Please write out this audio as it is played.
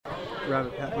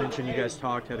Rabbit Pat mentioned you guys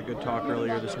had a good talk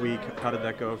earlier this week. How did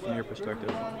that go from your perspective?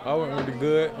 I went really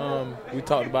good. We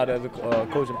talked about it as a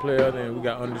coach and player, and we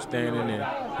got understanding,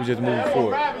 and we just moving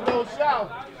forward.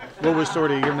 What was sort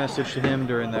of your message to him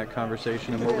during that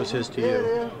conversation, and what was his to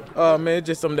you? Man, it's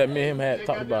just something that me and him had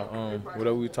talked about.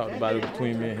 Whatever we talked about it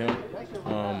between me and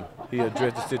him. He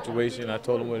addressed the situation. I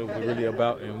told him what it was really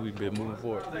about, and we've been moving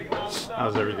forward.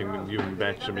 How's everything with you and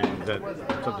Betch? I mean, is that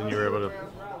something you were able to?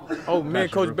 Oh, me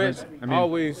and Coach Betch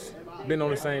always been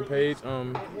on the same page.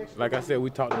 Like I said, we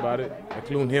talked about it,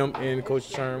 including him and Coach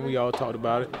Churn. We all talked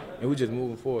about it, and we just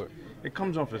moving forward. It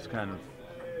comes off as kind of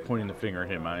pointing the finger at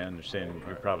him. I understand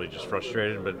you're probably just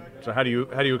frustrated, but so how do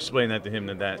you explain that to him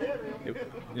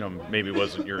maybe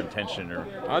wasn't your intention? Or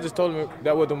I just told him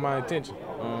that wasn't my intention.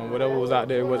 Whatever was out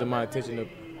there, it wasn't my intention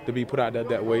to be put out there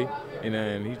that way. And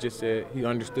then he just said he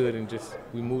understood, and just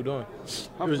we moved on.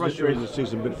 How frustrating has the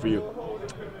season been for you?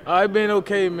 It's been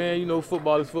okay, man. You know,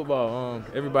 football is football.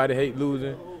 Everybody hate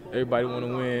losing. Everybody want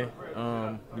to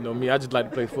win. Me, I just like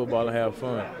to play football and have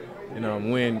fun.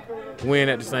 Win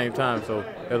at the same time. So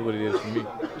that's what it is for me.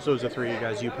 So it was the three of you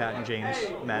guys, you, Pat, and James,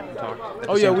 met and talked?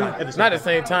 Not at the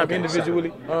same time, okay,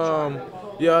 individually.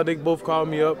 They both called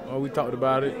me up. We talked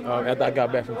about it after I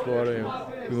got back from Florida,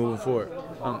 and we're moving forward.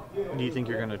 Do you think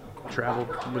you're going to travel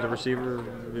with a receiver?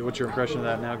 What's your impression of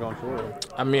that now going forward?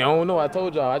 I don't know. I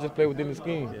told y'all, I just play within the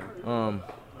scheme. I'm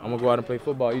going to go out and play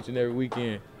football each and every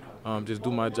weekend. Just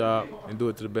do my job and do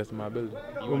it to the best of my ability.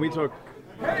 When we talk,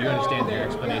 do you understand their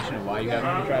explanation of why you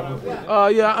haven't been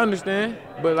traveling? Yeah, I understand.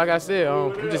 But like I said,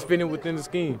 I'm just fitting within the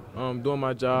scheme, doing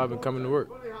my job and coming to work.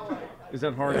 Is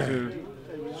that hard to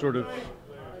sort of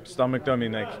stomach? I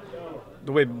mean, like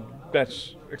the way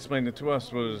Betch explained it to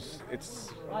us was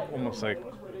it's almost like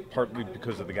partly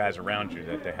because of the guys around you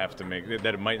that they have to make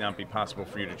that it might not be possible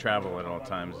for you to travel at all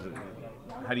times.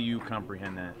 How do you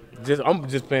comprehend that? I'm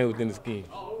just playing within the scheme.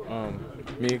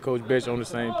 Me and Coach Betch on the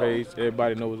same page.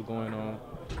 Everybody knows what's going on.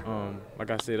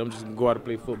 Like I said, I'm just going to go out and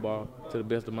play football to the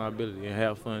best of my ability and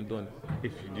have fun doing it.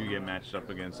 If you do get matched up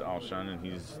against Alshon and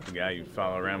he's the guy you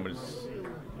follow around,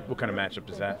 what kind of matchup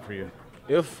is that for you?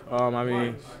 It's a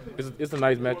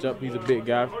nice matchup. He's a big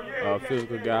guy,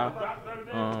 physical guy.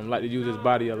 Like to use his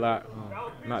body a lot.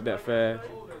 Not that fast,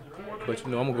 but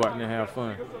I'm gonna go out there and have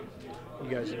fun. You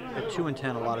guys at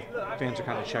 2-10, a lot of fans are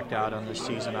kind of checked out on this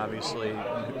season, obviously,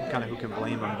 kind of who can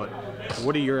blame them, but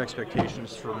what are your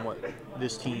expectations from what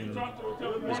this team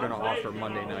is going to offer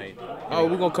Monday night?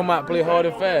 We're going to come out and play hard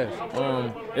and fast.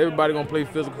 Everybody going to play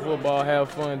physical football,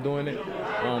 have fun doing it,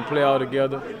 play all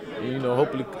together, and,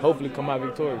 hopefully come out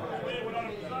victorious.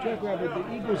 Jack Rabbit,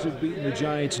 the Eagles have beaten the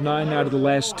Giants 9 out of the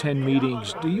last 10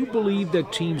 meetings. Do you believe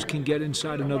that teams can get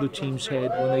inside another team's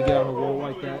head when they get on a roll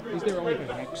like that? Is there like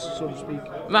a hex, so to speak?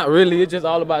 Not really. It's just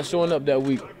all about showing up that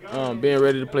week, being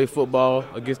ready to play football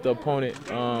against the opponent.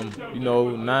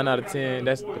 9 out of 10,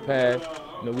 that's the path.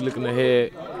 We're looking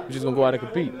ahead. We're just going to go out and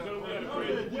compete.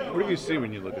 What do you see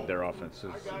when you look at their offense?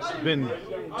 It's been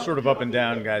sort of up and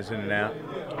down, guys in and out.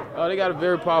 They got a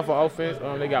very powerful offense.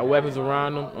 They got weapons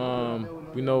around them.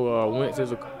 We know Wentz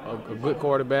is a good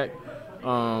quarterback.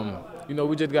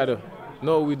 We just got to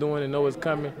know what we're doing and know what's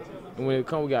coming. And when it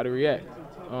comes, we got to react.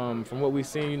 From what we've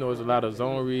seen, there's a lot of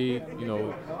zone read,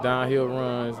 downhill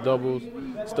runs, doubles,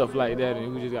 stuff like that,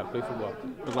 and we just got to play football.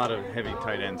 A lot of heavy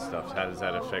tight end stuff. How does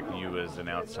that affect you as an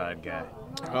outside guy?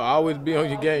 Always be on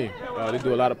your game. They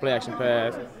do a lot of play action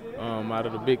pass out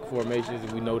of the big formations,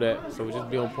 and we know that. So just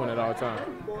be on point at all times.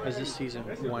 As this season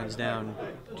winds down,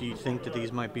 do you think that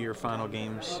these might be your final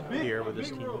games here with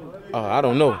this team? I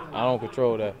don't know. I don't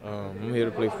control that. I'm here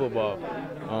to play football.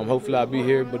 Hopefully I'll be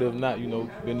here, but if not,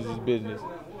 business is business.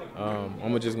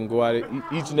 I'm just going to go out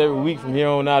each and every week from here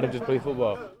on out and just play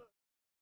football.